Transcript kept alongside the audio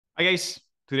Hi guys,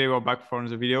 today we're back for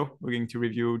another video. We're going to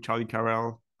review Charlie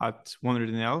CARREL at 100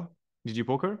 NL, GG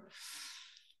Poker.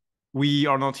 We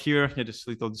are not here, just a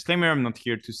little disclaimer, I'm not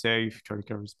here to say if Charlie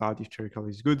CARREL is bad, if Charlie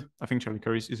CARREL is good. I think Charlie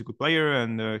CARREL is a good player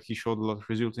and he showed a lot of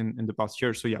results in the past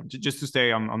year. So yeah, just to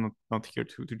say I'm not here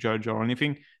to judge or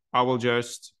anything. I will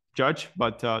just judge,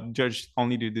 but judge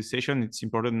only the decision. It's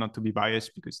important not to be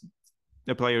biased because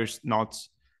the player is not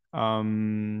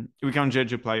we can't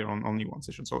judge a player on only one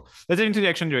session. So let's get into the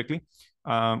action directly.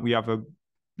 We have a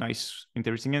nice,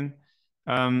 interesting end.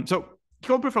 So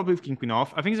call preflop with king queen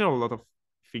off. I think there are a lot of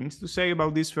things to say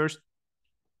about this first.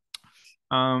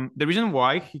 The reason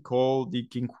why he called the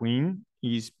king queen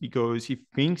is because he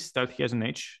thinks that he has an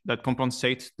edge that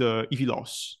compensates the EV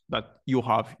loss that you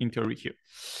have in theory here.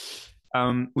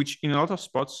 Which in a lot of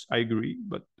spots I agree,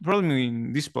 but the problem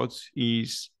in these spots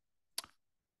is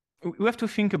we have to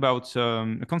think about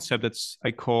a concept that's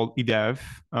I call EDEV.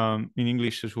 In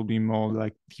English, this will be more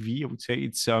like EV, I would say.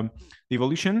 It's the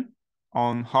evolution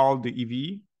on how the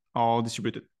EV are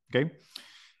distributed, okay?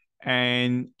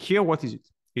 And here, what is it?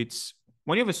 It's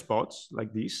when you have a spot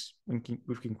like this with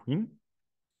king queen,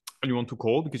 and you want to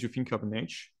call because you think you have an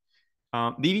edge,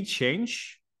 the EV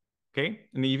change, okay?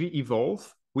 And the EV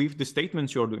evolve with the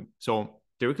statements you're doing. So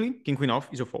theoretically, king queen off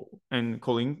is a fold, and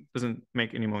calling doesn't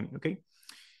make any money, okay?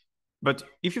 But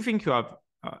if you think you have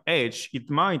edge, it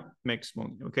might make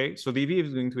money, okay? So the EV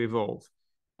is going to evolve.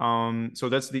 So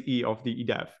that's the E of the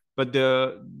EDEV. But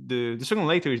the second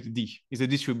later is the D, is the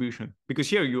distribution. Because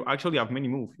here you actually have many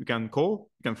moves. You can call,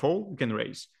 you can fold, you can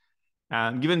raise.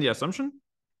 And given the assumption,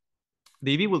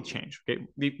 the EV will change, okay?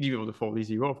 The EV of the fold is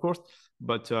 0, of course.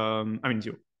 But, I mean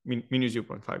 0, minus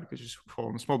 0.5 because it's fall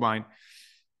on small blind.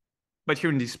 But here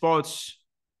in these spots,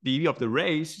 the EV of the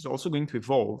raise is also going to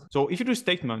evolve. So if you do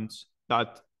statements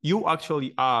that you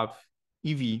actually have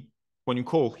EV when you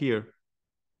call here,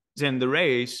 then the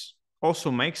raise also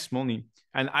makes money.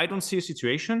 And I don't see a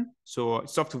situation, so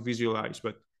it's tough to visualize,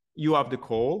 but you have the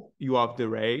call, you have the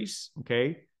raise,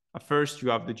 okay? At first, you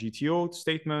have the GTO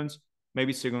statement.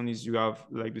 Maybe second is you have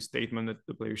like the statement that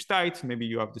the player is tight. Maybe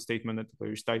you have the statement that the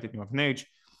player is tight and you have an edge.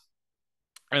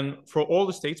 And for all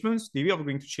the statements, the EV are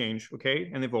going to change,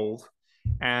 okay, and evolve.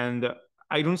 And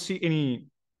I don't see any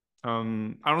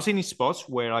spots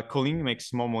where like calling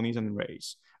makes more money than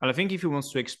raise. And I think if you want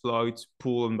to exploit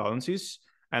pool imbalances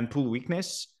and pool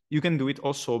weakness, you can do it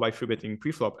also by free betting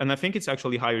pre-flop. And I think it's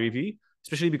actually higher EV,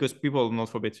 especially because people are not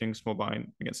for betting small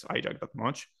blind against hijack that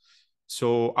much.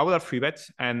 So I would have free bet.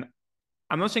 And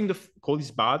I'm not saying the call is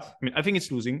bad. I mean, I think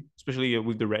it's losing, especially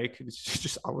with the rake. It's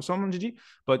just awesome on GG.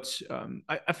 But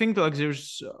I think like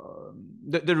there's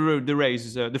the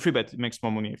raise, the free bet makes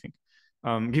more money, I think,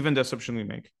 given the assumption we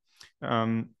make.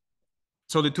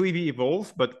 So the two EV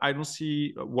evolve, but I don't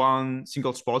see one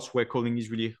single spot where calling is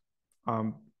really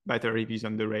better EVs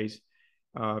than the raise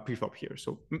pre-flop here.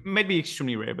 So maybe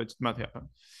extremely rare, but it might happen.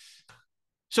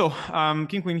 So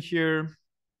king queen here,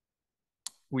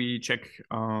 we check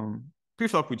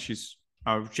pre-flop, which is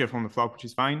check from the flop, which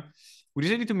is fine. We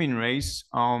decided to min raise.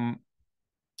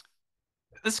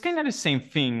 That's kind of the same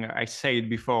thing I said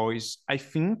before. Is I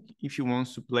think if you want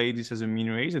to play this as a min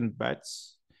raise and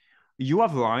bets, you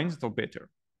have lines that are better.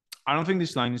 I don't think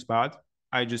this line is bad.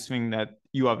 I just think that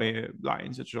you have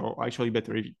lines that are actually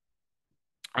better EV.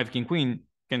 I have king queen,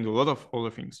 can do a lot of other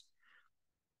things.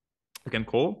 You can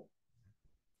call,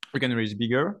 you can raise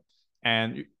bigger,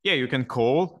 and yeah, you can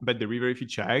call, bet the river if he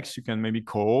checks. You can maybe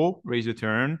call, raise the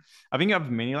turn. I think I have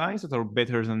many lines that are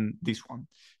better than this one.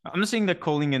 I'm not saying that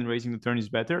calling and raising the turn is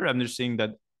better. I'm just saying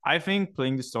that I think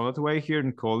playing the standard way here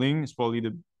and calling is probably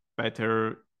the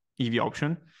better EV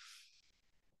option.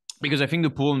 Because I think the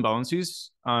pool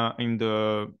imbalances in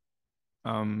the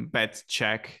bet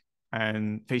check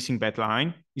and facing bet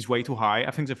line is way too high.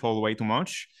 I think they fall way too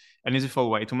much. And if they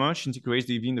fall way too much, it creates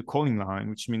the EV in the calling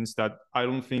line, which means that I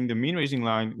don't think the min raising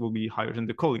line will be higher than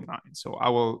the calling line. So I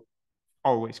will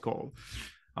always call.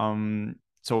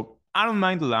 So I don't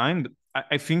mind the line, but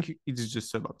I think it's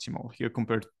just suboptimal here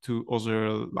compared to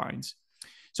other lines.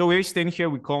 So ace-10 here,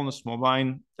 we call on a small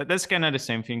blind. That's kind of the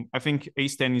same thing. I think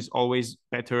ace-10 is always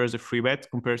better as a free bet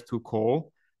compared to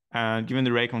call. And given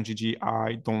the rake on GG,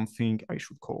 I don't think I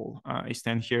should call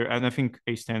ace-10 here. And I think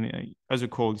ace-10 as a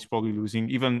call is probably losing,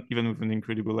 even with an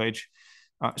incredible edge.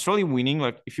 It's probably winning.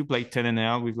 Like if you play 10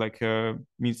 NL with like a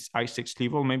mid-i6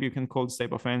 level, maybe you can call this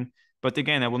type of hand. But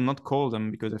again, I will not call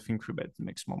them because I think free bet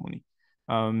makes more money.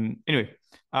 Anyway,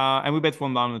 and we bet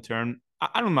one down on the turn.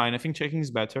 I don't mind. I think checking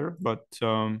is better, but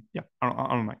yeah, I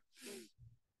don't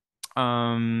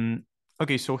mind.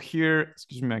 Okay, so here,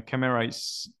 excuse me, my camera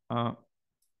is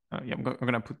yeah, I'm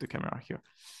gonna put the camera here.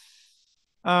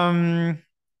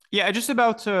 Yeah, just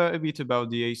about a bit about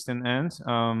the ace-10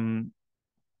 end.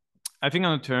 I think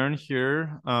on a turn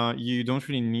here, you don't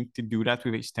really need to do that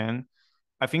with ace-10.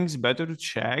 I think it's better to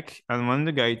check. And when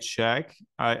the guy check,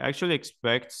 I actually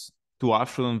expect to have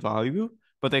stolen value,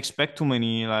 but I expect too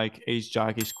many like ace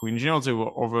jack, ace queen. Generally, they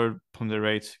will over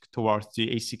ponderate towards the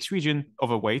a6 region,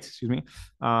 overweight, excuse me.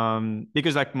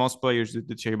 Because like most players,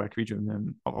 the check back region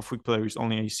and of weak players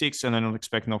only a6, and I don't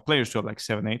expect no players to have like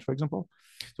 7-8, for example.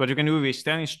 So what you can do with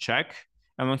ace-10 is check.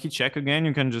 And when he check again,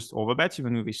 you can just overbet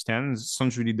even with ace-10. It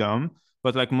sounds really dumb.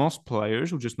 But like most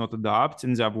players will just not adapt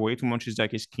and they have way too much ace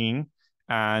jack, ace king.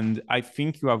 And I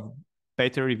think you have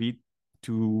better EV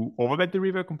to overbet the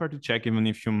river compared to check, even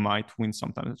if you might win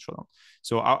sometimes at showdown.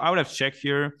 So I would have check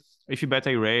here. If you bet,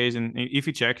 I raise, and if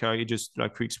you check, you just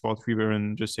like quick spot river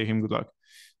and just say him good luck.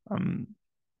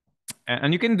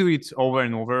 And you can do it over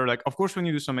and over. Like, of course, when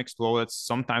you do some explode, that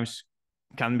sometimes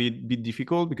can be a bit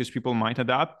difficult because people might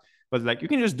adapt. But like, you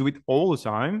can just do it all the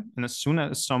time, and as soon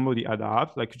as somebody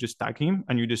adapts, like you just tag him,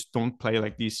 and you just don't play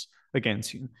like this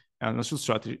against him. And that's the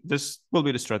strategy. This will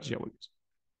be the strategy I will use.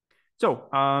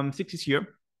 So, 6 is here.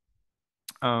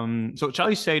 So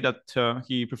Charlie said that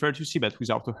he preferred to see bet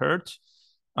without a hurt.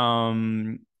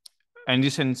 And in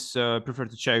this sense, prefer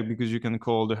to check because you can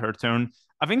call the hurt turn.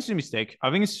 I think it's a mistake.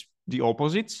 I think it's the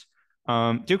opposite.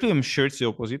 Typically, I'm sure it's the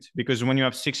opposite because when you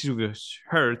have sixes with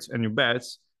hurt and you bet,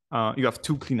 you have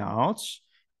two clean outs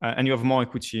and you have more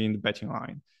equity in the betting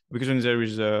line. Because when there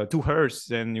is two hurts,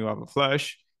 then you have a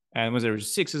flush. And when there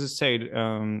is six, as I said,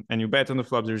 and you bet on the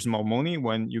flop, there's more money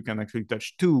when you can actually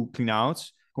touch two clean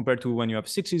outs compared to when you have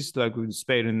sixes, like with the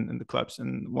spade and the clubs,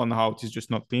 and one out is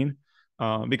just not clean.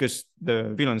 Because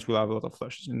the villains will have a lot of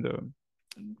flushes in the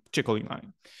check calling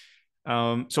line.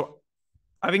 So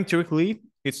I think theoretically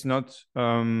it's a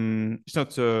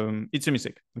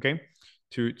mistake, okay,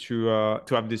 to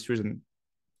have this reason.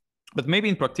 But maybe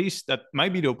in practice that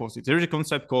might be the opposite. There is a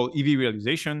concept called EV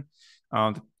realization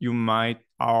that you might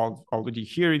already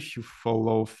hear if you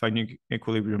follow Finding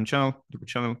Equilibrium channel.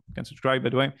 You can subscribe, by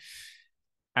the way.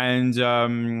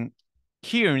 And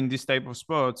here in this type of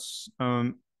spots,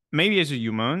 maybe as a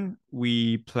human,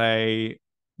 we play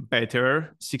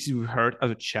better 60 with hurt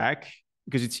as a check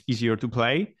because it's easier to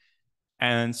play.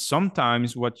 And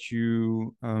sometimes what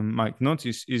you might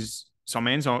notice is some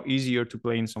hands are easier to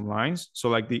play in some lines. So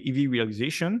like the EV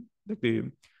realization, like the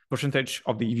percentage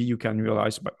of the EV you can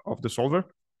realize of the solver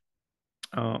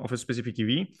of a specific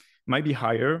EV might be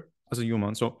higher as a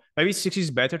human. So maybe 6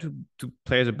 is better to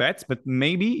play as a bet, but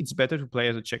maybe it's better to play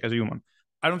as a check as a human.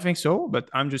 I don't think so, but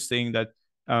I'm just saying that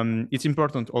it's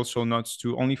important also not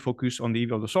to only focus on the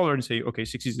EV of the solver and say, okay,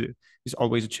 6 is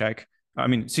always a check. I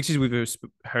mean, 6 is with a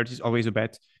hurt is always a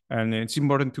bet. And it's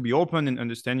important to be open and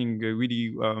understanding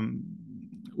really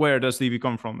where does the EV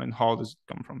come from and how does it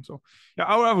come from. So yeah,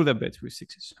 I would have bet with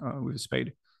 6s with a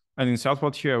spade. And in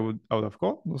southport here, I would have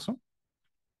called also.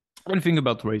 I don't think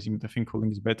about raising, but I think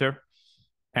calling is better.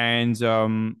 And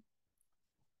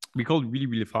we called really,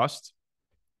 really fast.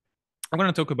 I'm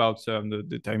going to talk about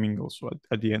the timing also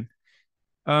at the end.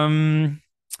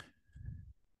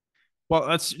 Well,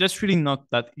 that's really not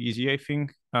that easy, I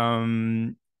think.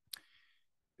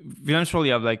 Villains probably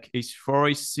have like ace-4,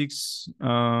 ace-6.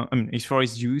 I mean, ace-4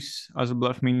 is deuce as a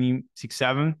bluff, mainly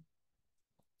 6-7.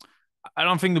 I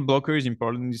don't think the blocker is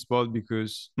important in this spot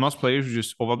because most players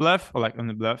just overbluff or like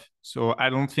underbluff. So I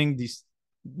don't think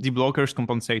the blockers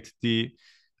compensate the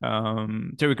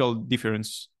theoretical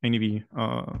difference in EV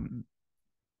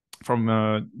from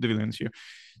the villains here.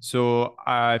 So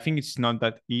I think it's not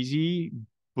that easy,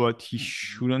 but he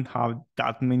shouldn't have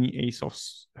that many ace of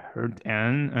hurt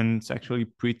N, and it's actually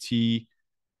pretty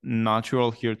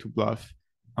natural here to bluff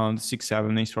on the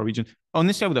 6-7 ace for region.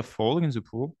 Honestly, I would have fold against the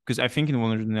pool because I think in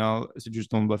 100 NL, I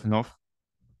just don't bluff enough.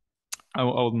 I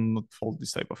will not fold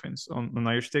this type of hands on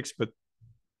higher stakes, but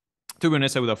to be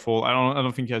honest, I would have fold. I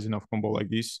don't think he has enough combo like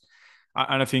this,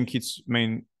 and I think it's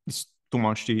too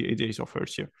much the ace of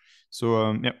hearts here.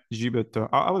 So yeah, G, but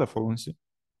I would have fold honestly.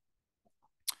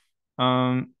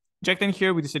 Jack 10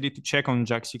 here, we decided to check on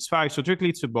Jack 6-5. So typically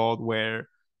it's a board where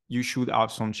you should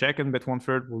have some check and bet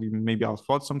 1/3, or even maybe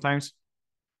outflop sometimes.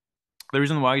 The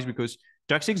reason why is because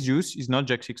Jack 6 deuce is not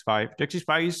Jack 6-5. Jack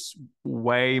 6-5 is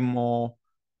way more,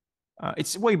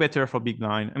 it's way better for big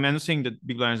blind. I mean, I'm not saying that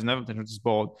big blind is never better this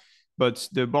board, but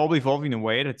the board evolved in a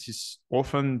way that is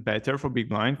often better for big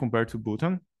blind compared to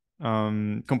button,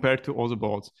 compared to other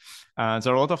boards. There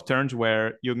are a lot of turns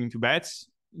where you're going to bet.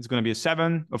 It's going to be a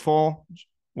 7, a 4,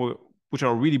 which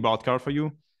are really bad card for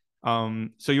you.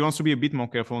 So you want to be a bit more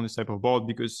careful on this type of board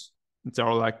because there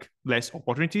are like less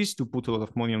opportunities to put a lot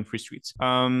of money on free streets.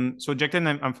 So Jack 10,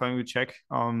 I'm fine with check.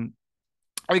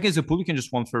 I guess the pool you can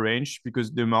just want for range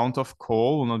because the amount of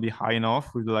call will not be high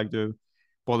enough with like the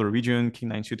border region, king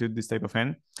nine suited, this type of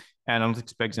hand. And I don't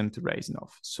expect them to raise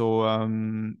enough. So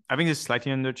I think it's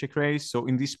slightly under check raise. So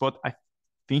in this spot, I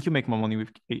think you make more money with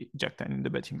Jack 10 in the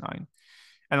betting line.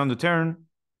 And on the turn,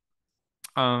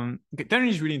 okay, turn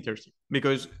is really interesting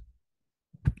because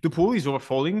the pool is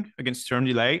overfalling against turn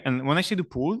delay. And when I say the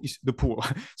pool, it's the pool.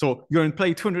 So you're in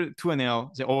play 200, 2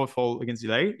 NL, they overfall against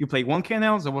delay. You play 1K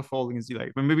NL, they overfall against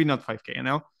delay. But maybe not 5K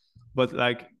NL. But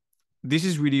like, this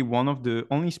is really one of the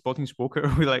only spot in poker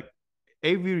where like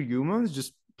every humans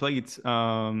just play it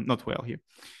not well here.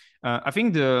 I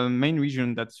think the main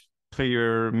reason that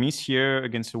player miss here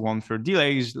against the 1/3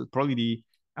 delay is probably the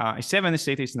A7,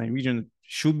 A8, A9 region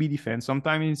should be defense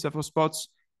sometime in several spots,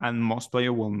 and most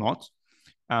player will not.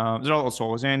 There are also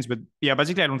always ends, but yeah,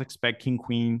 basically I don't expect king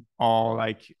queen or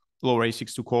like lower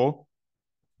a6 to call.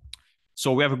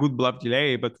 So we have a good bluff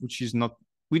delay, but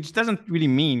which doesn't really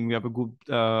mean we have a good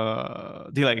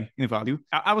delay in value.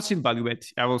 I will still value bet.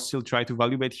 I will still try to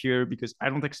value bet here because I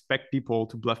don't expect people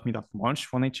to bluff me that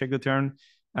much when I check the turn.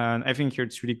 And I think here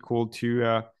it's really cool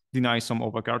to deny some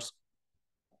overcards.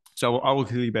 So I will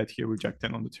clearly bet here with Jack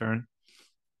 10 on the turn.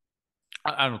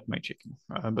 I don't mind checking,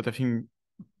 but I think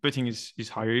betting is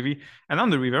higher EV. And on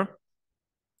the river,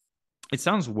 it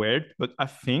sounds weird, but I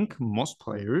think most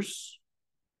players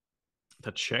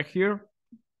that check here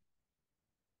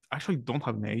actually don't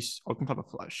have an ace or don't have a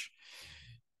flush.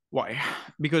 Why?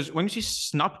 Because when you see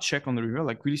snap check on the river,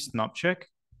 like really snap check,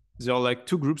 there are like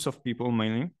two groups of people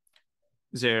mainly.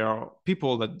 There are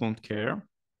people that don't care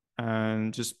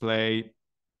and just play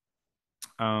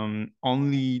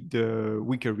only the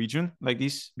weaker region like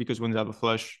this, because when they have a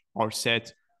flush or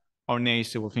set or an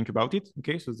ace, they will think about it.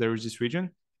 Okay, so there is this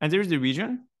region, and there is the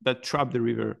region that trap the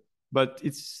river. But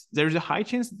there's a high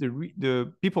chance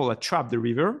the people that trap the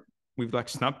river with like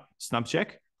snap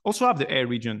check also have the air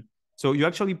region. So you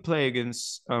actually play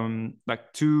against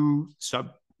like two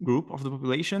subgroup of the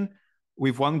population,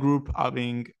 with one group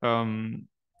having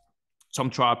some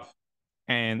trap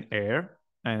and air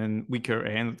and weaker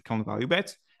and count value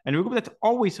bets, and a group that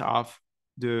always have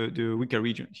the weaker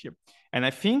region here. And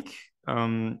I think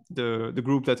the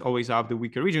group that always have the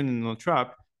weaker region in no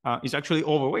trap is actually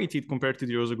overweighted compared to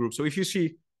the other group. So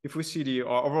if we see the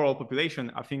overall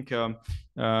population, I think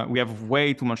we have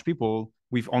way too much people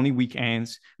with only weak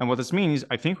hands. And what this means is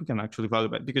I think we can actually value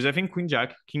bet, because I think Queen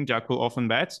Jack, King Jack will often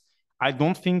bet. I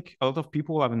don't think a lot of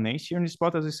people have an ace here in this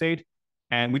spot, as I said,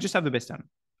 and we just have the best hand.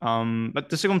 But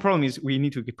the second problem is we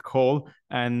need to get call,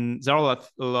 and there are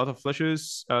a lot of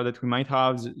flushes that we might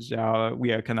have.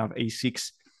 We can have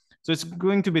a6, so it's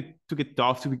going to get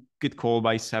tough to get called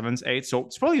by 7s, 8. So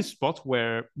it's probably a spot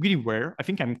where really rare. I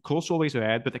think I'm close always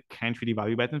ahead, but I can't really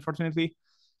value bet, unfortunately,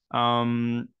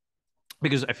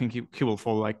 because I think he will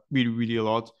fall like really, really a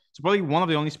lot. So probably one of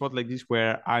the only spots like this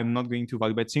where I'm not going to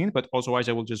value bet scene, but otherwise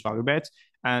I will just value bet.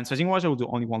 And sizing wise, I will do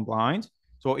only one blind.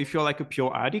 So if you're like a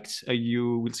pure addict,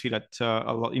 you will see that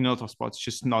in a lot of spots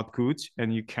just not good,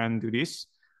 and you can do this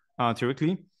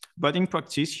theoretically. But in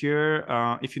practice here,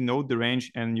 if you know the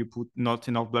range and you put not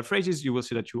enough bluff raises, you will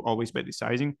see that you always bet the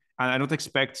sizing. And I don't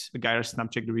expect a guy to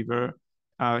snap check the river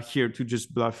here to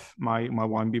just bluff my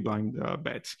 1B blind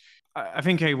bet. I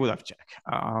think I would have checked,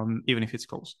 even if it's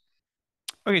close.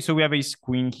 Okay, so we have ace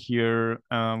queen here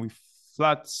with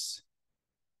flats.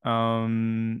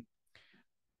 I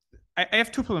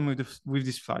have two problems with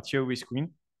this flat here with queen.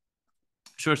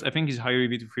 First, I think it's higher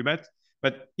EV to free bet,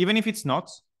 but even if it's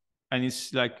not, and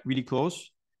it's like really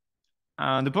close,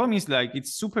 the problem is like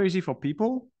it's super easy for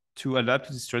people to adapt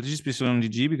to the strategy, especially on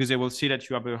GG, because they will see that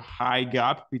you have a high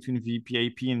gap between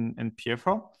VPAP and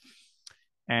PFR,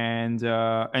 and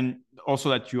also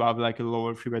that you have like a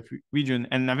lower free bet region.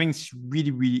 And I think it's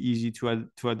really, really easy to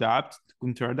adapt, to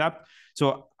counter adapt.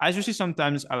 So as you see,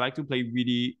 sometimes I like to play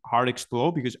really hard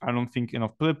explode because I don't think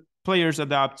enough players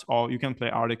adapt, or you can play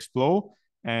hard explode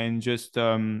and just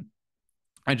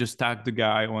I just tagged the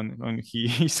guy when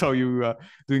he saw you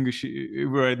doing a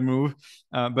red move.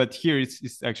 But here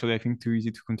it's actually, I think, too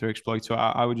easy to counter exploit. So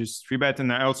I would just free bet,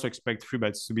 and I also expect free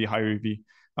bets to be higher EV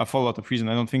for a lot of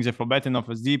reasons. I don't think they for bet enough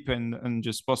as deep, and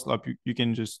just post up you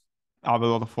can just have a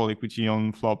lot of fall equity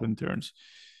on flop and turns.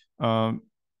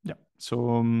 Yeah.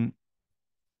 So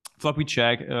flop we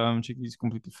check. Check is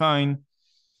completely fine.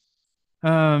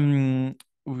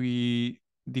 We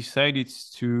decided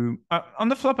to on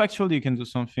the flop, actually you can do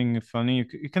something funny.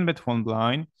 You can bet one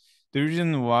blind. The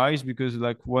reason why is because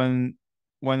like when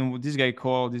when this guy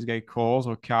calls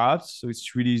or caps, so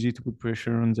it's really easy to put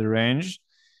pressure on the range.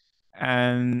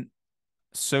 And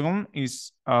second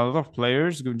is a lot of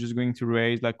players just going to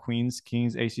raise like queens,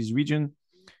 kings, aces region,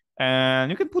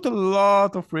 and you can put a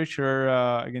lot of pressure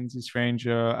against this range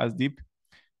as deep.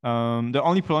 The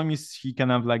only problem is he can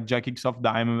have like jack x off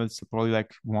diamond. That's probably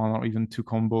like one or even two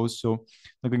combos, so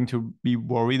not going to be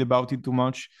worried about it too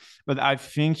much. But I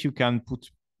think you can put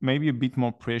maybe a bit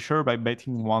more pressure by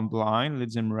betting one blind,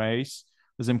 let them raise,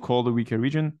 let them call the weaker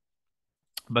region.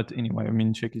 But anyway, I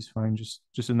mean, check is fine.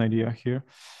 Just an idea here.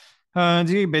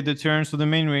 The bet the turn. So the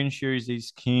main range here is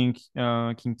ace king,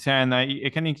 king 10. I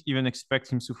can even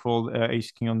expect him to fold ace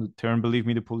king on the turn. Believe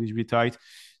me, the pool is really tight.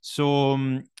 So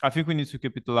I think we need to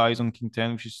capitalize on king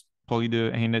 10, which is probably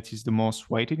the hand that is the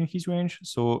most weighted in his range.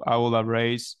 So I will have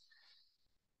raise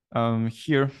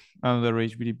here. Another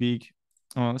raise really big.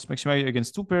 Let's maximize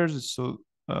against two pairs. So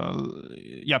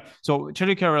yeah, so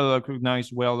Cherry Carrel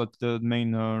recognized well that the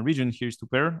main region here is two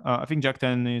pair. I think Jack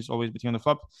 10 is always betting on the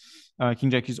flop.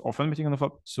 King Jack is often betting on the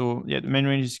flop. So yeah, the main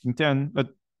range is King 10, but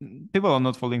people are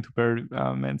not folding two pair,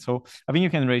 and so I think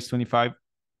you can raise 25.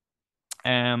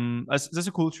 That's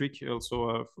a cool trick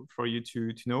also for you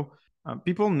to know.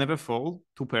 People never fold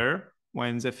two pair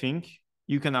when they think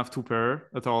you can have two pair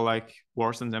that are like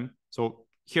worse than them. So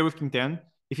here with King 10,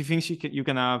 if he thinks you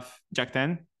can have Jack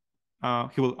 10,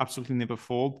 he will absolutely never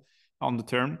fold on the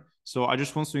turn. So I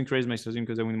just want to increase my sizing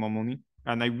because I win more money.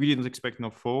 And I really don't expect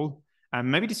no fold. And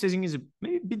maybe the sizing is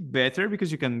maybe a bit better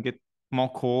because you can get more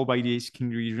call by the ace king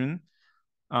region.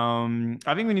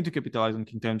 I think we need to capitalize on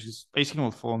king 10 because ace king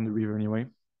will fall on the river anyway.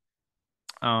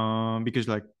 Because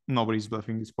like nobody's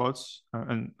bluffing these spots.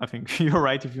 And I think you're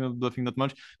right if you're not bluffing that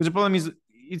much. Because the problem is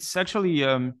it's actually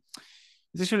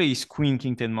ace queen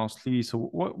king 10 mostly. So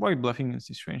why bluffing against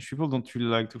this range? People don't really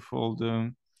like to fold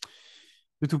the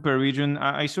two pair region.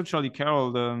 I saw Charlie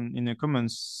Carroll in the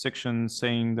comments section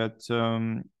saying that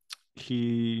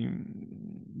he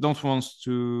doesn't want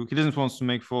to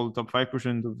make fold top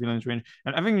 5% of villain's range.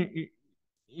 And I think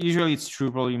usually it's true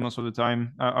probably most of the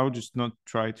time. I would just not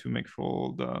try to make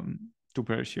fold two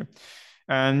pairs here.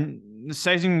 And the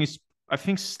sizing is, I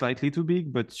think, slightly too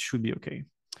big, but should be okay.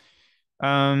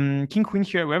 King Queen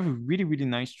here, we have a really, really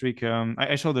nice trick.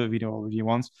 I saw the video already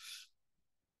once.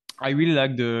 I really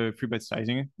like the free bet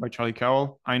sizing by Charlie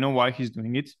Carroll. I know why he's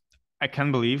doing it. I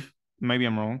can't believe, maybe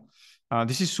I'm wrong.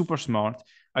 This is super smart,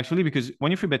 actually, because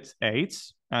when you free bet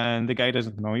eights and the guy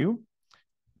doesn't know you,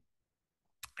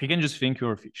 he can just think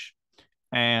you're a fish.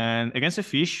 And against a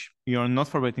fish, you're not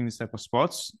for betting this type of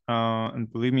spots.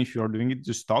 And believe me, if you are doing it,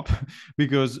 just stop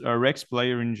because a Rex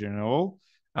player in general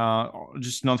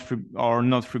just not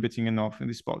free betting enough in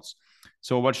these spots.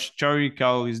 So what Charlie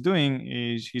Carroll is doing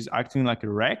is he's acting like a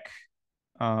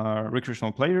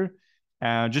recreational player,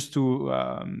 just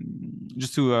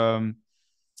to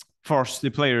force the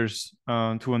players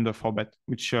to under 4-bet,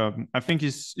 which I think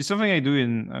is something I do,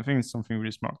 and I think it's something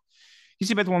really smart.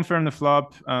 Easy bet one fair on the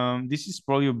flop. This is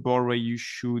probably a board where you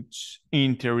should,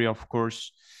 in theory, of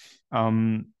course,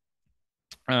 have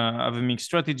a mixed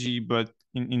strategy, but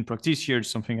in practice here, it's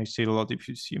something I say a lot if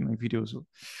you see my videos.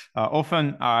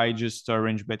 Often I just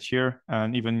range bet here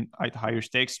and even at higher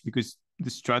stakes because the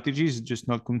strategy is just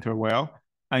not counter well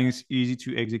and it's easy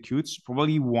to execute.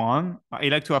 Probably one, I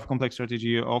like to have complex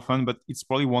strategy often, but it's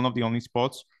probably one of the only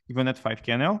spots, even at 5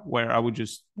 KNL, where I would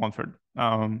just 1/3.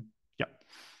 Yeah,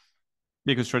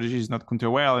 because strategy is not counter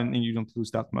well and you don't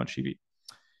lose that much EV.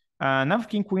 Now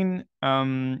King Queen,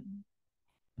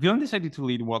 Villain decided to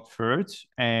lead Watford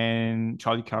and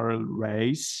Charlie Carroll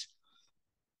race.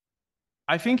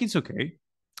 I think it's okay,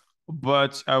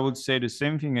 but I would say the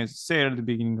same thing as I said at the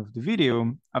beginning of the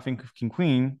video. I think of King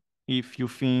Queen, if you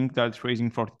think that raising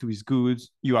 42 is good,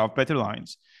 you have better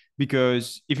lines.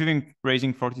 Because if you think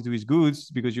raising 42 is good,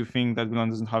 it's because you think that Villain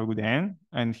doesn't have a good hand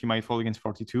and he might fall against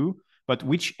 42. But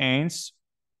which hands?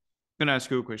 I'm gonna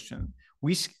ask you a question.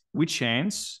 Which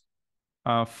hands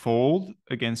fold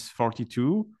against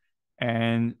 42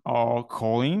 and are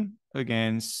calling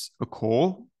against a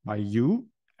call by you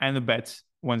and a bet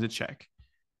when the check?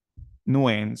 No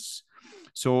hands.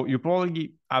 So you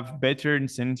probably have better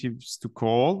incentives to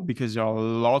call because there are a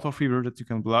lot of rivers that you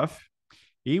can bluff.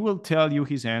 He will tell you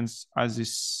his hands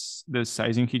as the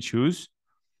sizing he choose.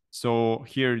 So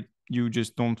here you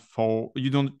just don't fall. You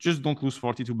don't lose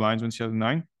 42 blinds when you have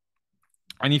 9.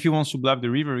 And if he wants to bluff the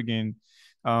river again,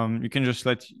 you can just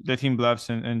let him bluffs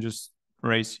and just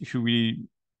raise if you're really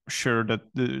sure that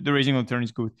the raising on turn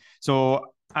is good.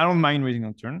 So I don't mind raising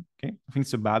on turn. Okay, I think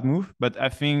it's a bad move, but I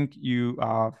think you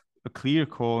have a clear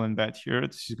call and bet here.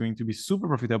 This is going to be super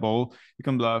profitable. You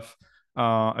can bluff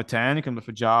a 10, you can bluff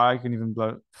a jack, you can even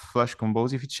bluff flush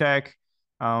combos if you check.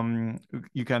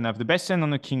 You can have the best hand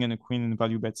on a king and a queen and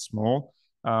value bet small.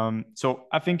 So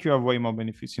I think you have way more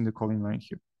benefits in the calling line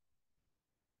here.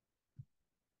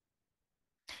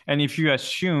 And if you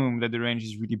assume that the range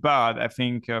is really bad, I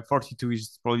think 42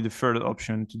 is probably the third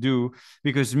option to do,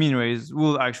 because min raise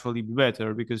will actually be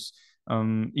better, because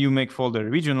you make fold the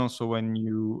regional, so when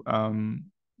you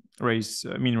raise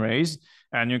min raise,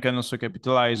 and you can also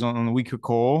capitalize on a weaker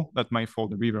call that might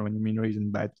fold the river when you min raise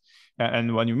and bet.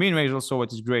 And when you min raise, also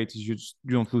what is great is you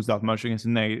don't lose that much against a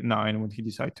 9 when he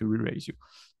decides to re-raise you.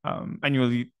 And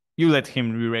you let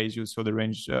him re-raise you, so the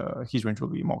range, his range will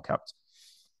be more capped.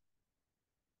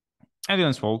 I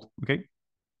didn't fold, okay?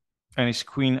 And his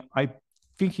queen, I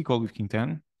think he called with king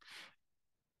 10.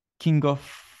 King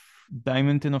of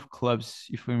diamond, 10 of clubs,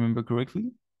 if I remember correctly.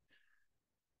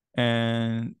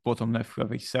 And bottom left, we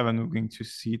have a7. We're going to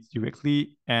see it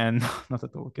directly. And not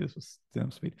at all. Okay, this was 10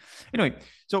 of spade. Anyway,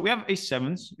 so we have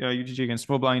a7s, UTG against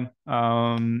small blind.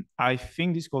 I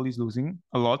think this call is losing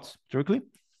a lot directly.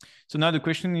 So now the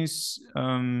question is,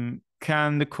 can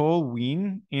the call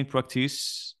win in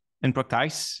practice? In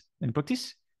practice? In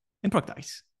practice? In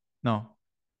practice? No.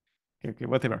 Okay,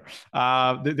 whatever.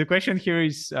 The question here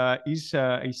is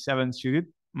a7 suited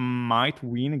might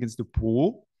win against the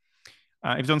pool?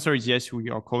 If the answer is yes,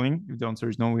 we are calling. If the answer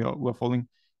is no, we are folding.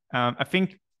 I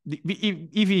think the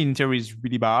EV in theory is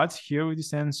really bad here with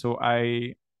this hand, so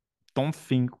I don't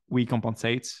think we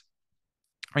compensate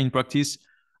in practice.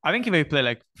 I think if I play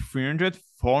like 300,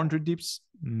 400 dips,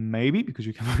 maybe, because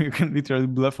you can literally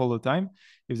bluff all the time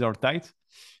if they are tight.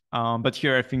 But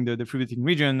here, I think the free betting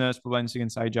region, split lines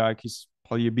against hijack is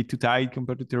probably a bit too tight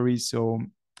compared to theory. So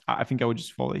I think I would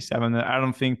just fold a7. I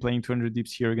don't think playing 200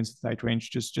 dips here against the tight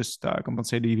range just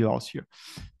compensate the EV loss here.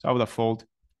 So I would have fold.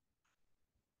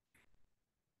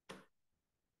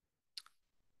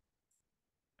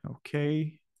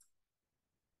 Okay.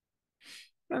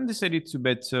 And decided to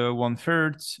bet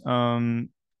 1/3.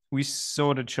 We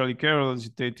saw that Charlie Carroll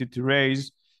hesitated to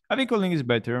raise. I think calling is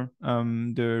better.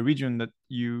 The region that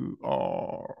you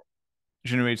are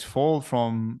generates fold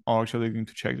from are actually going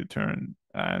to check the turn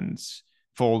and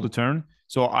fold the turn.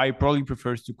 So I probably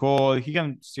prefers to call. He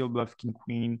can still bluff king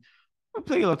queen. We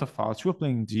play a lot of fast. We're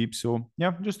playing deep, so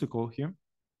yeah, just a call here.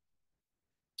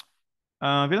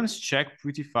 Villains check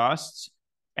pretty fast,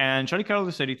 and Charlie Carroll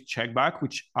decided to check back,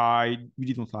 which I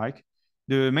really don't like.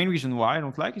 The main reason why I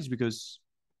don't like is because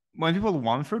when people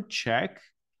 1/3 check,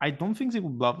 I don't think they will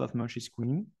bluff that much his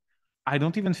queen. I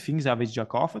don't even think they have his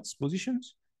jack off at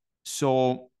positions.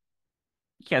 So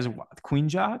he has what? Queen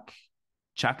jack,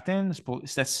 jack 10,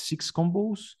 that's 6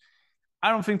 combos. I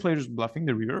don't think players bluffing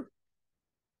the river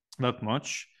that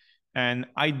much. And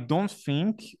I don't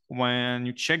think when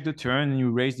you check the turn and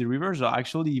you raise the rivers are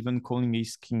actually even calling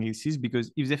ace king aces,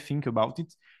 because if they think about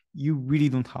it, you really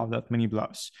don't have that many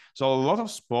bluffs. So a lot of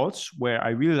spots where I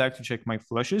really like to check my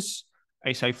flushes,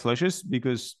 ace high flushes,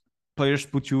 because players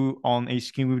put you on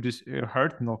ace king with this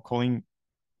heart, not calling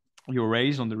your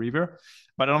raise on the river.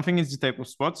 But I don't think it's the type of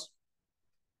spots.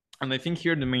 And I think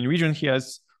here the main region he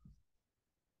has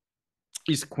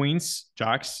is queens,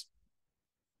 jacks,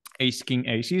 ace king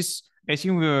aces. Ace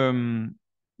king,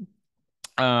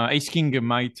 ace king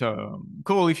might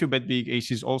call if you bet big.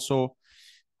 Aces also.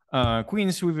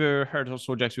 Queens with a heart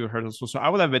also, jacks with a heart also. So I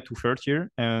would have bet 2/3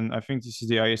 here, and I think this is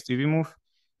the ISTV move.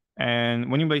 And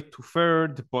when you bet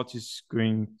 2/3, the pot is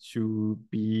going to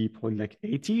be probably like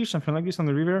 80 or something like this on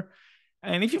the river.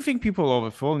 And if you think people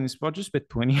overfold in this spot, just bet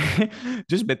 20.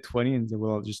 Just bet 20 and they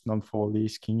will just not fold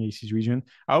ace king aces region.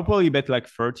 I'll probably bet like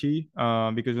 30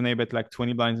 because when I bet like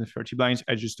 20 blinds and 30 blinds,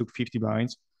 I just took 50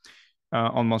 blinds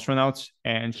on most runouts.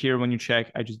 And here when you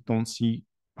check, I just don't see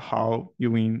how you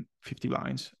win 50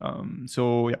 blinds.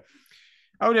 So yeah,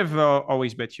 I would have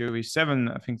always bet here with 7.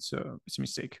 I think it's a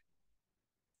mistake.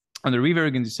 On the river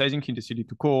against deciding, he decided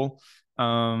to call.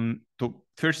 So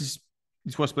first,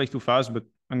 this was played too fast, but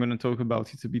I'm going to talk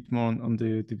about it a bit more on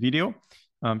the video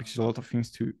because there's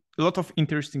a lot of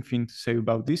interesting things to say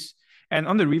about this. And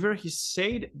on the river, he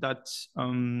said that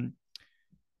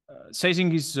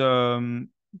sizing is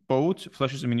both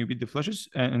flushes. I mean, you beat the flushes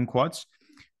and quads.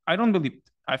 I don't believe it.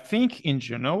 I think in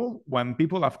general, when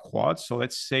people have quads, so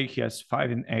let's say he has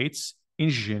 5 and 8s, in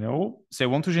general, they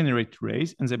want to generate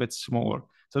raise and they bet smaller.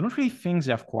 So I don't really think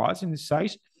they have quads in this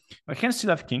size. I can still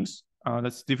have kings.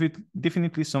 That's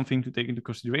definitely something to take into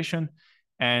consideration.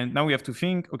 And now we have to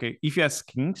think, okay, if he has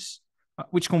kings,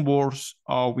 which combos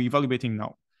are we evaluating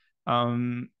now?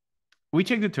 We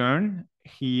check the turn.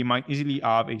 He might easily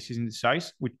have aces in the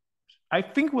size, which I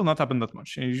think will not happen that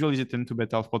much. Usually they tend to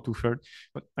bet half pot 2/3,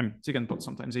 but I mean second pot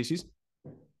sometimes aces.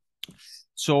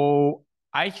 So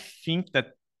I think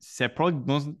that Seth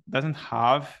probably doesn't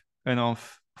have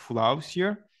enough full house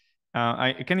here.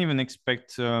 I can't even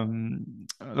expect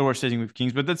lower sizing with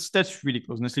kings, but that's really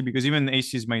close, honestly, because even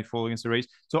aces might fall against the raise.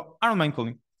 So I don't mind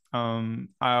calling.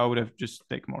 I would have just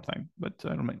take more time, but I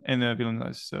don't mind. And villain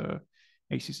has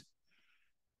aces.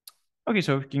 Okay,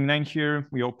 so king 9 here.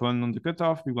 We open on the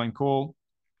cutoff. We blind call.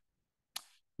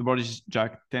 The board is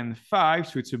jack 10-5,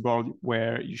 so it's a board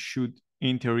where you should,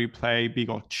 in theory, play big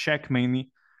or check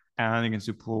mainly, and against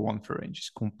the pool 1 for range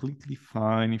is completely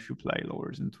fine if you play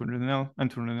lower than 200 NL and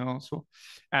 200 NL also.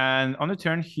 And on the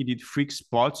turn, he did freak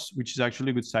spots, which is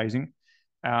actually good sizing.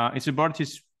 It's a board that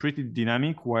is pretty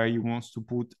dynamic, where you want to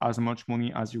put as much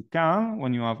money as you can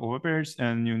when you have overpairs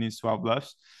and you need to have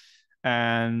bluffs.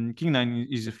 And king 9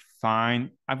 is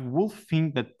fine. I will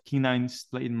think that king 9 is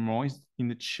played more in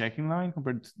the checking line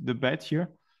compared to the bet here,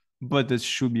 but that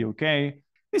should be okay.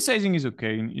 This sizing is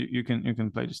okay. You can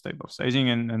play this type of sizing,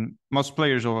 and most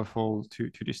players overfold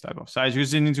to this type of size. You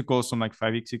just need to call some like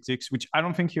 5x6x, which I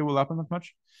don't think here will happen that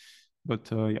much. But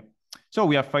yeah. So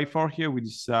we have 5-4 here. We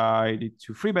decided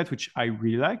to free bet, which I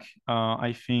really like.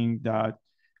 I think that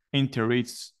in theory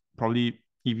it's probably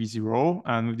EV0,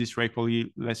 and with this rate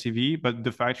probably less EV, but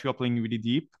the fact you are playing really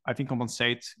deep, I think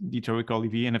compensates the theoretical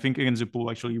EV, and I think against the pool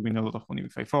actually you win a lot of money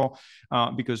with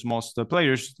 5-4, because most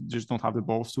players just don't have the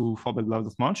balls to 4-bet love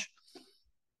that much.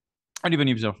 And even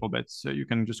if they're 4-bets, you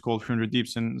can just call 300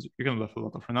 dips and you can bluff a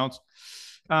lot of runouts.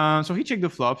 So he checked the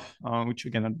flop, which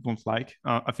again I don't like.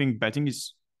 I think betting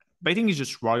is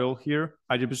just royal here.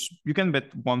 You can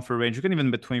bet 1 for range. You can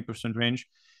even bet 20% range.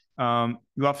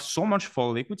 You have so much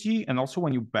fall equity, and also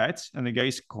when you bet and the guy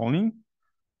is calling,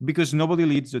 because nobody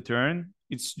leads the turn,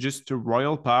 it's just a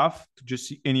royal path to just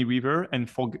see any river and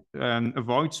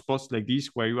avoid spots like this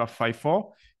where you have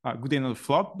 5-4. Good end of the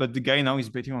flop, but the guy now is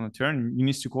betting on a turn. He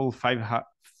needs to call 5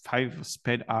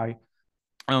 spade high.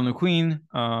 And on the queen,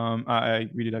 I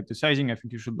really like the sizing. I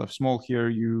think you should bluff small here.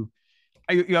 You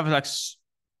have like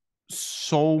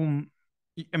so.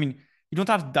 I mean, you don't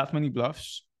have that many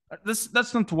bluffs.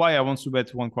 That's not why I want to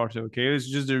bet 1/4. Okay, it's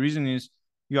just the reason is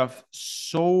you have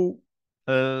so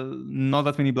not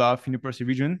that many bluff in the perceived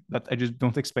region that I just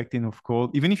don't expect enough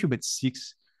call. Even if you bet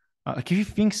 6, like if you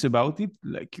think about it,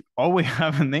 like you always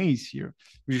have an ace here.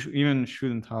 You even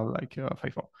shouldn't have like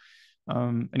 5-4.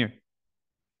 Anyway,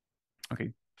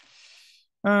 okay.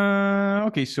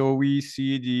 Okay, so we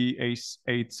see the ace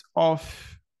 8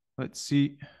 off. Let's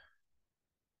see.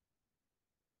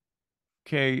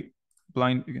 Okay,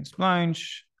 blind against blind.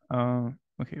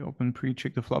 Okay, open pre,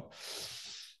 check the flop.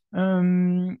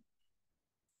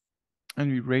 And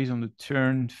we raise on the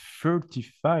turn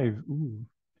 35. Ooh,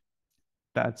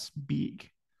 that's big.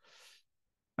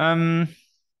 Also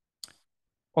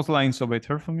lines are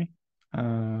better for me.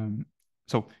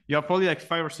 So you have probably like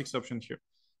 5 or 6 options here.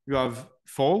 You have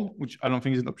fall, which I don't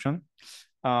think is an option.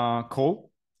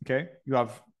 Call, okay. You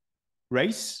have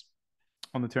raise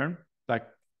on the turn, like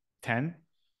 10.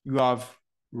 You have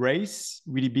raise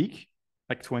really big,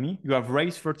 like 20. You have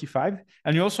raise 35,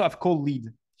 and you also have call lead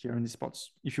here in these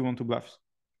spots if you want to bluff.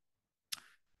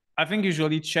 I think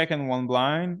usually check and 1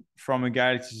 blind from a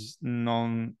guy that is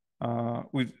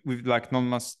with like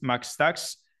non-max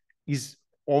stacks is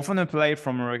often a play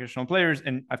from recreational players,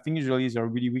 and I think usually they're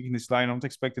really weak in this line. I don't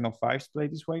expect enough 5s play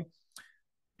this way.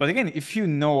 But again, if you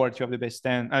know what you have the best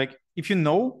hand, like if you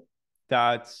know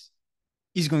that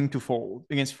he's going to fold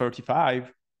against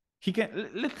 35, he can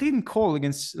let him call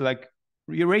against like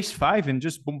you raise 5 and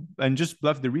just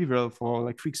bluff the river for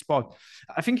like freak spot.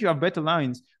 I think you have better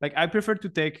lines. Like I prefer to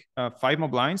take 5 more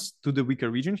blinds to the weaker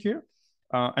region here,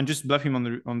 and just bluff him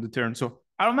on the turn. So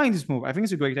I don't mind this move. I think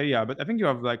it's a great idea, but I think you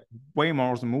have like way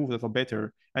more of the move that are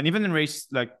better. And even in race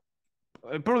like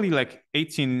probably like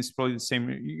 18 is probably the same.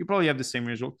 You probably have the same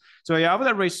result. So yeah, I would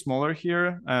have raised smaller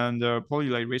here and probably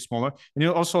like raise smaller. And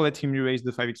you also let him raise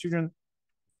the 5x region.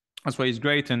 That's why he's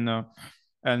great. And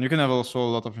you can have also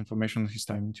a lot of information on his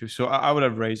timing too. So I would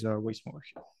have raised way smaller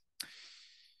here.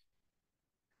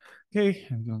 Okay,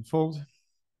 I'm gonna fold.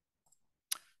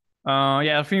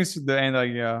 Yeah, I think it's the end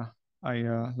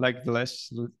I like the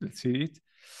less. Let's see it.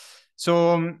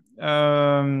 So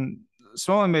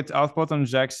small and mid output on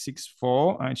jack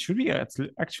 6-4. It should be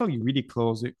actually really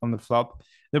close on the flop.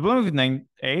 The problem with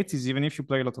 9-8 is even if you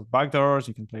play a lot of backdoors,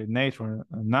 you can play an 8 or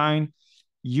a 9.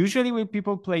 Usually when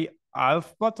people play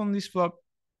half pot on this flop,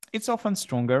 it's often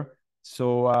stronger.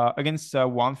 So against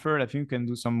 1/3, I think you can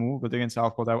do some move, but against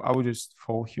half pot, I would just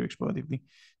fold here exploratively.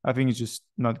 I think it's just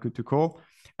not good to call.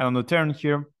 And on the turn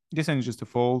here, this hand is just a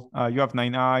fold. You have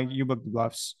 9i, you block the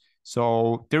bluffs.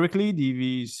 So theoretically, the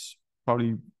EV is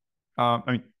probably, I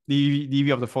mean, the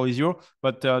EV of the fold is 0,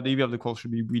 but the EV of the call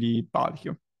should be really bad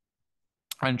here.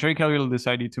 And CARREL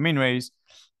decided to main raise,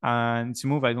 and it's a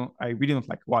move I really don't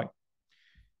like. Why?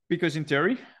 Because in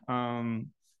theory, the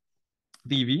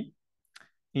EV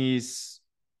is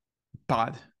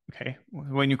bad. Okay,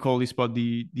 when you call this spot,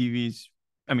 the EV is,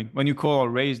 I mean, when you call or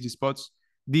raise these spots,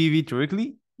 the EV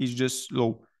theoretically is just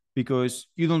low because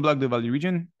you don't block the value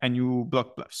region and you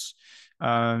block bluffs.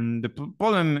 The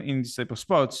problem in this type of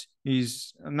spots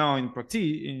is now in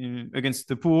practice against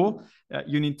the pool,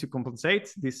 you need to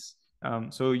compensate this.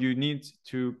 So you need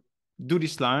to do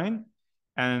this line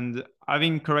and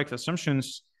having correct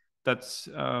assumptions that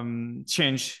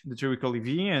change the theoretical EV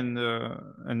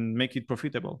and make it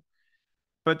profitable.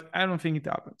 But I don't think it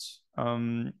happens.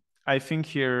 I think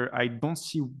here I don't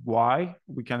see why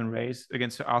we can raise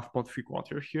against a half pot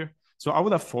 3/4 here. So I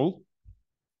would have fold.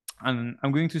 And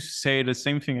I'm going to say the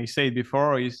same thing I said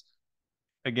before is,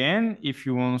 again, if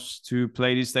you want to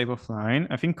play this type of line,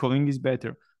 I think calling is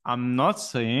better. I'm not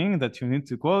saying that you need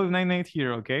to call 9/8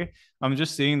 here, okay? I'm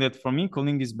just saying that for me,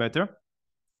 calling is better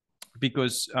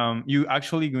because you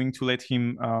actually going to let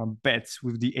him bet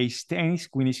with the ace-10,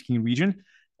 queen ace king region,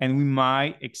 and we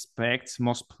might expect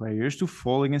most players to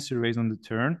fall against a raise on the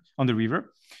turn on the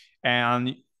river.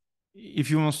 And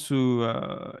if you want to,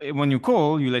 when you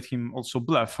call, you let him also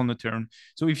bluff on the turn.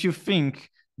 So if you think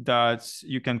that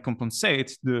you can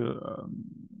compensate the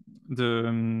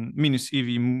minus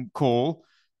EV call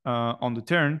on the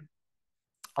turn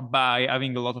by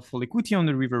having a lot of full equity on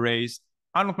the river raise,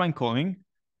 I don't mind calling.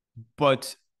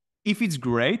 But if it's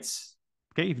great,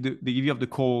 okay, if the EV of the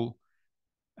call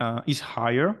is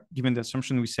higher, given the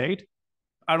assumption we said,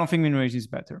 I don't think min raise is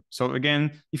better. So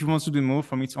again, if he wants to do the move,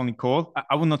 for me, it's only call.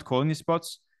 I would not call in these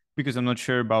spots because I'm not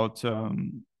sure about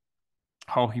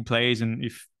how he plays and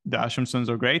if the assumptions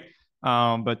are great.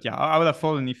 But yeah, I would have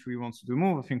fallen if we want to do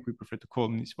move. I think we prefer to call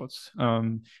in these spots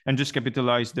and just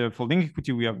capitalize the folding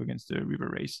equity we have against the river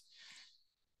raise.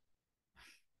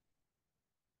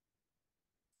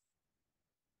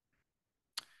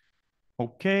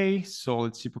 Okay, so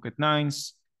let's see pocket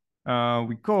nines.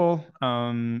 We call.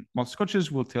 Most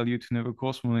coaches will tell you to never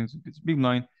call small lines with big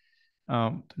blind.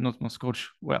 Not most coach.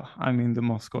 Well, I mean the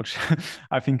most coach.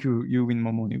 I think you win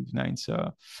more money with nines.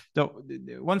 So the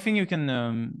one thing you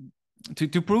can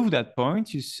to prove that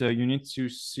point is you need to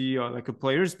see like a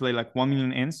players play like 1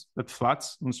 million ends but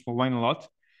flats on small line a lot,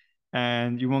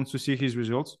 and you want to see his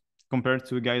results compared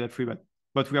to a guy that free bet.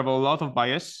 But we have a lot of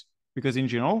bias because in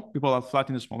general people are flat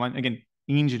in the small line. Again,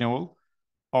 in general,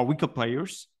 are weaker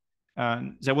players,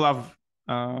 and they will have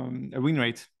a win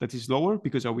rate that is lower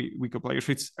because of weaker players.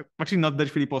 So it's actually not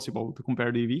that really possible to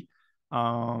compare the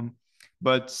EV.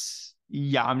 But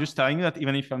yeah, I'm just telling you that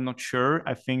even if I'm not sure,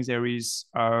 I think there is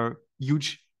a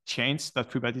huge chance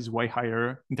that free bet is way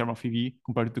higher in terms of EV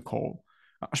compared to call,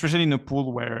 especially in a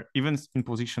pool where even in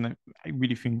position, I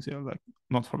really think they're like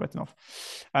not for bet enough.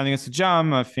 And against the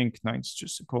jam, I think nine's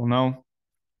just a call now.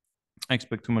 I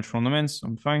expect too much from the men's.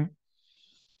 I'm fine.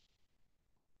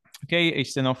 Okay,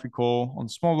 ace-10 off we call on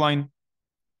the small line.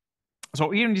 So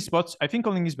here in these spots, I think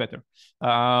calling is better.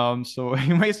 So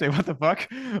you may say, what the fuck?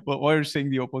 But why are you saying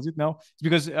the opposite now? It's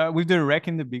because with the rec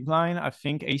in the big line, I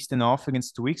think ace-10 off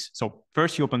against 2x. So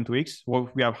first you open 2x, well,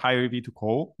 we have higher EV to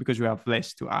call because we have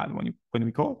less to add when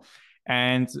we call.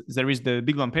 And there is the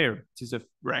big blind pair, which is a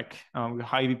rec with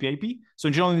high VPIP. So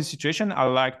in general, in this situation, I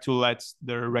like to let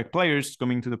the rec players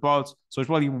coming to the pots. So it's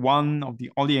probably one of the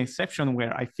only exception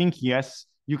where I think, yes,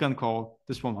 you can call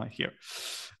the small line here.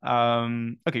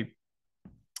 Okay,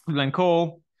 big blind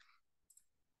call,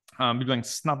 big blind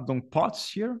snap down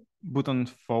pots here, button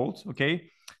fold, okay?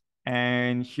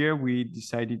 And here we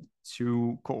decided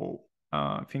to call,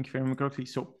 I think if I remember correctly.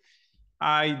 So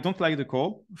I don't like the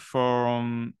call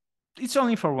from, it's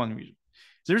only for one reason.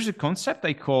 There's a concept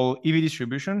I call EV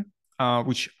distribution,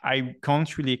 which I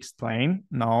can't really explain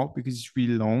now because it's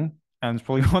really long and it's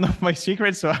probably one of my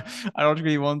secrets. So I don't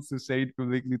really want to say it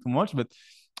publicly too much, but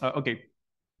okay.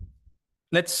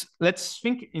 Let's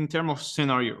think in terms of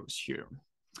scenarios here.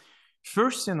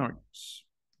 First scenarios,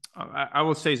 I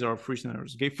will say there are three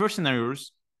scenarios. Okay, first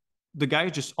scenarios, the guy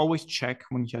just always check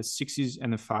when he has sixes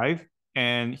and a five,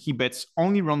 and he bets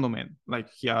only random end. Like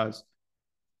he has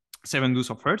 7 deuce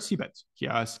of hearts, he bets. He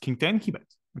has king 10, he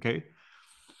bets. Okay.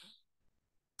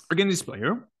 Against this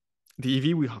player, the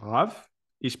EV we have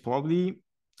is probably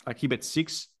like he bets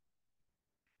 6.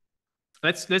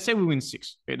 Let's say we win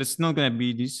 6. Okay, that's not gonna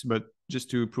be this, but just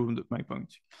to prove my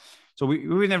point. So we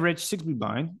will average 6 big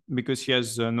blind because he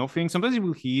has nothing. Sometimes he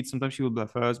will hit, sometimes he will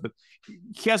bluff us, but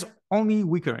he has only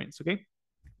weaker hands, okay?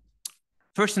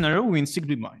 First scenario, we win 6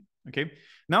 big blind, okay?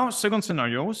 Now, second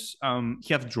scenarios,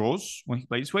 he have draws when he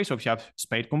plays this way. So if you have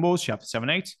spade combos, you have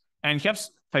 7-8, and he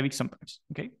has 5x sometimes,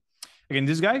 okay? Again,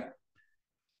 this guy,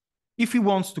 if he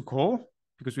wants to call,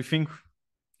 because we think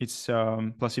it's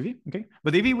plus EV, okay?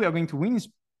 But the EV we are going to win is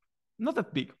not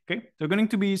that big, okay? They're going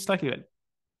to be slightly red.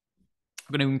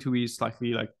 They're going to be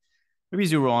slightly like maybe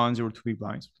 0-1, 0-2 big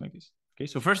blinds, something like this. Okay,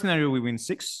 so first scenario, we win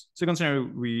 6. Second scenario,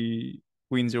 we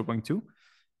win 0.2.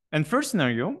 And first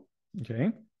scenario,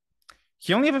 okay,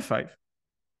 he only have a 5.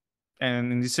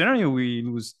 And in this scenario, we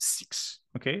lose 6,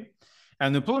 okay?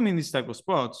 And the problem in this type of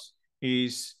spots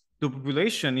is the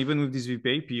population, even with this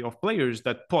VPAP of players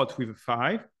that pot with a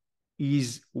 5,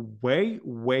 is way,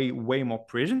 way, way more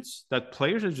present that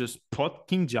players that just pot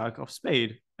king jack of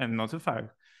spade and not a 5.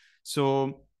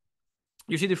 So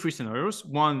you see the 3 scenarios.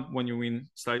 One, when you win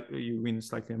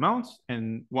slightly amount,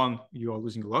 and one, you are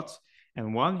losing a lot,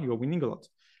 and one, you are winning a lot.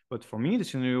 But for me, the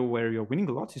scenario where you're winning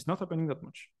a lot is not happening that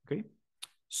much, okay?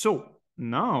 So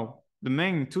now the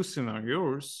main 2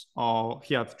 scenarios are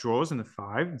he have draws and a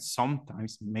 5, and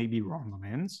sometimes maybe random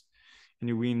hands, and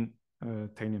you win a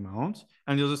tiny amount.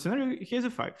 And the other scenario, he has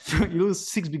a 5. So you lose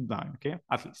 6 big blind, okay?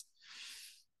 At least.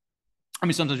 I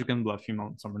mean, sometimes you can bluff him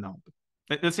on some now, but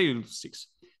let's say you lose 6.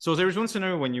 So there is one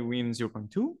scenario when you win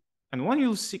 0.2, and when you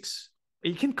lose 6,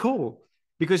 you can call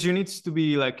because you need to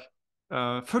be like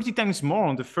 30 times more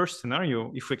on the first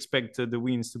scenario if we expect the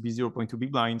wins to be 0.2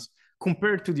 big blinds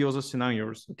compared to the other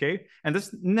scenarios, okay? And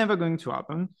that's never going to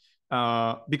happen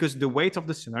because the weight of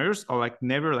the scenarios are like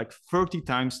never like 30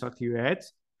 times slightly ahead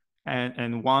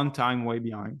and 1 time way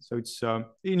behind. So it's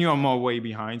you're more way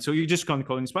behind. So you just can't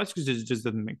call in spots because it just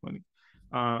doesn't make money.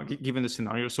 Given the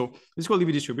scenario. So this is called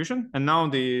EV distribution. And now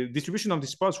the distribution of the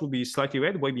spots will be slightly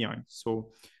red, way behind. So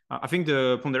I think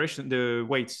the ponderation, the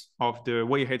weights of the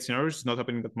way ahead scenarios is not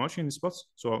happening that much in the spots.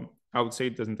 So I would say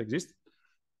it doesn't exist.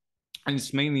 And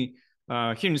it's mainly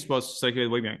here in the spots, slightly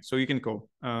way behind. So you can call.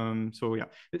 So yeah,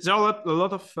 there are a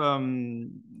lot of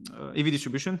EV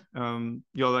distribution.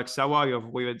 You have like Sawa, you have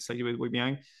way ahead, slightly way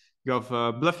behind. You have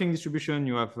bluffing distribution.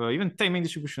 You have even timing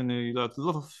distribution. You have a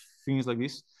lot of things like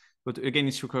this. But again,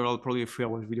 it's probably a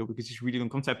 3-hour video because it's really long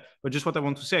concept. But just what I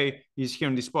want to say is here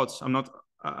in these spots, I'm not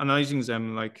analyzing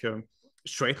them like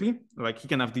straightly. Like he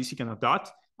can have this, he can have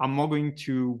that. I'm more going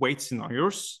to weight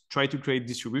scenarios, try to create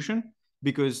distribution,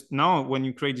 because now when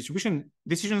you create distribution,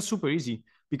 decision is super easy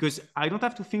because I don't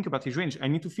have to think about his range. I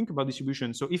need to think about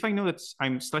distribution. So if I know that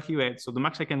I'm slightly red, so the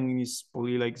max I can win is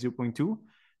probably like 0.2,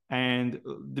 and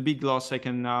the big loss I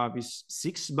can have is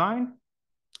 6 blind,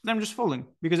 I'm just folding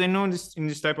because I know in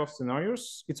this type of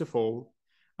scenarios, it's a fold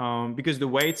because the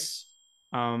weights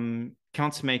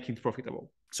can't make it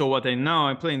profitable. So what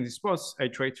I play in these spots, I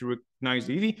try to recognize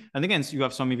the EV. And again, so you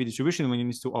have some EV distribution when you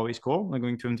need to always call. I'm not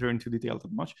going to enter into detail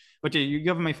that much, but yeah, you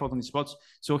have my thought on these spots.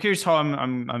 So here's how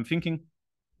I'm thinking,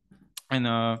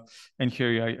 and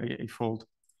here I fold.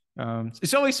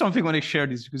 It's always something when I share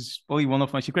this because it's probably one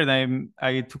of my secrets.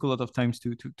 I took a lot of times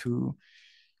to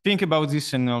think about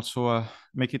this and also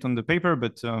make it on the paper,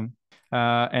 but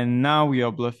and now we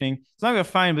are bluffing. So now we're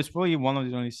fine, but it's probably one of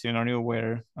the only scenario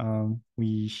where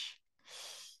we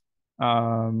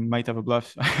might have a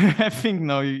bluff. I think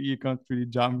no, you can't really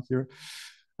jump here.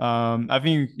 I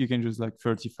think you can just like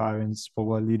 35 and it's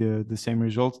probably the same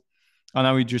result. And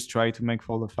now we just try to make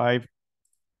fold a 5.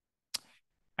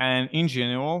 And in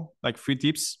general, like 3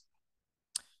 tips.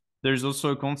 There's also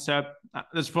a concept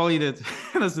that's probably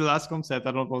that's the last concept.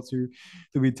 I don't want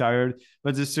to be tired,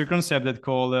 but there's a concept that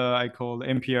I call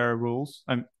MPR rules.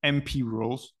 MP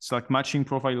rules. It's like matching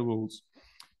profile rules.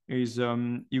 Is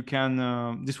you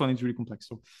can this one is really complex.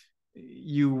 So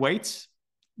you weight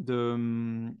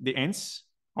the ends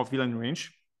of villain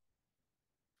range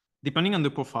depending on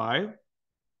the profile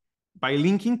by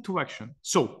linking 2 action.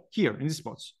 So here in these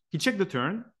spots, he checked the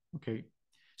turn. Okay.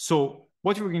 So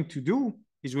what we're going to do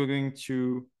is we're going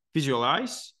to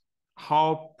visualize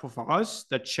how profiles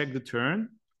that check the turn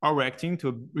are reacting to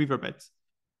a river bet.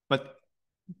 But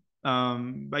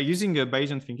by using a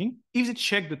Bayesian thinking, if they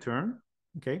check the turn,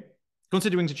 okay,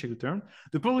 considering to check the turn,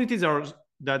 the probabilities are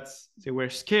that they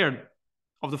were scared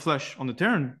of the flush on the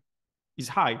turn is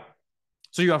high.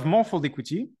 So you have more fold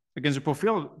equity against the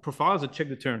profiles that check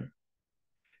the turn.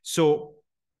 So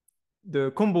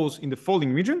the combos in the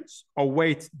folding regions are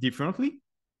weighted differently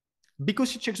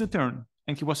because he checks the turn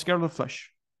and he was scared of the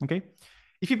flush, okay?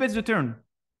 If he bets the turn,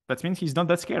 that means he's not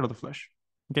that scared of the flush,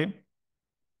 okay?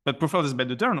 But profiles that bet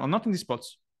the turn are not in these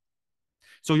spots.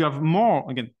 So you have more,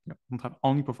 again, you don't have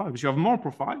only profiles, but you have more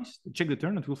profiles. Check the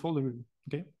turn, it will follow the river.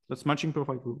 Okay, that's matching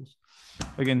profile rules.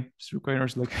 Again, this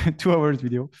requires like a 2 hours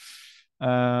video.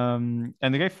 And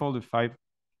the guy folded 5.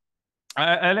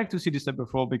 I like to see this type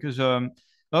of fold because a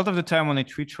lot of the time when I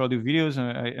Twitch or do videos,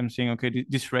 I'm saying, okay,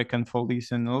 this reg can fold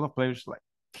this, and a lot of players like,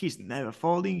 he's never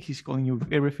folding, he's calling you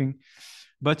everything.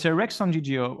 But regs on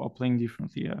GG are playing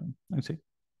differently, I would say.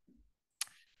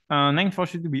 9-4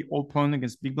 should be open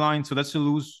against big blind, so that's a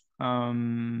lose.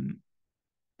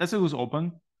 That's a lose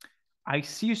open. I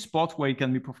see a spot where it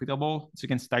can be profitable. It's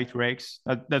against tight regs.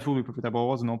 That will be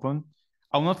profitable as an open.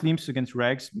 I'll not limps against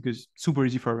regs because it's super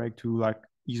easy for a reg to like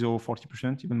ISO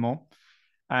 40%, even more.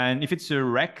 And if it's a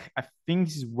rec, I think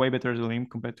this is way better as a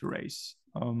limp compared to raise.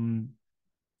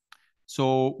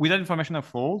 So with that information, I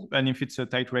fold. And if it's a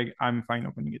tight reg, I'm fine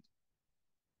opening it.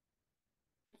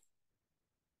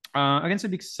 Against a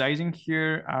big sizing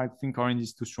here, I think orange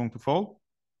is too strong to fold,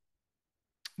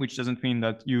 which doesn't mean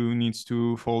that you need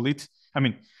to fold it. I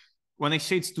mean, when I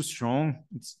say it's too strong,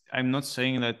 I'm not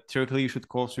saying that theoretically you should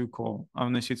call, so you call.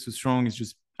 When I say it's too strong, it's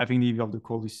just I think the EV of the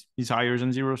call is higher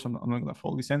than 0, so I'm not gonna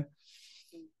fold this in.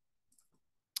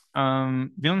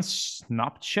 Villain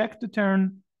snap check the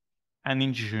turn, and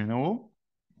in general,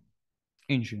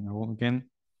 again,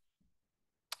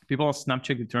 people snap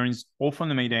check the turns often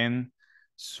the maiden.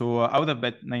 So I would have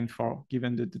bet 9-4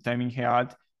 given the timing he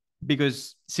had,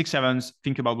 because 6-7s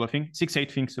think about bluffing,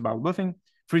 6-8 thinks about bluffing,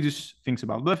 3-deuce thinks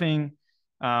about bluffing,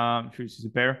 3-deuce is a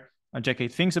pair,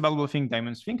 Jack-8 thinks about bluffing,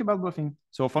 diamonds think about bluffing.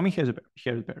 So for me, he has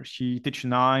a pair. She teach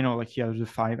 9 or like he has a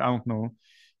 5. I don't know.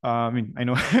 I mean, I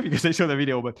know because I saw the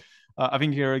video, but I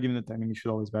think here, given the timing, you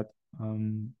should always bet.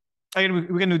 Again,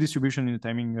 we can do distribution in the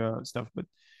timing stuff, but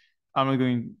I'm not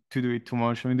going to do it too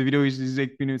much. I mean, the video is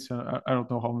 8 minutes. I don't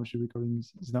know how much the recording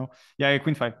is now. Yeah,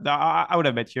 queen 5. I would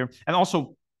have bet here. And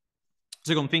also,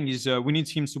 second thing is we need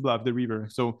him to bluff the river.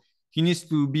 So he needs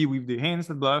to be with the hands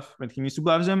that bluff, but he needs to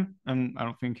bluff them. And I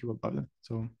don't think he will bluff them.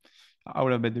 So I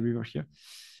would have bet the river here.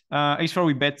 Ace4,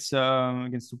 we bet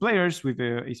against 2 players with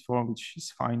Ace4, which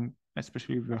is fine,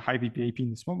 especially with a high VPAP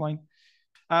in the small blind.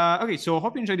 Okay, so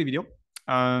hope you enjoyed the video.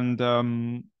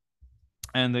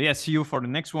 And yeah, see you for the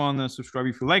next one. Subscribe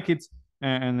if you like it.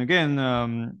 And again,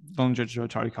 don't judge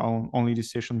Charlie Cow only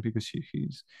this session because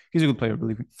he's a good player,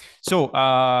 believe me. So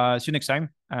see you next time.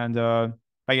 And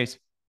bye, guys.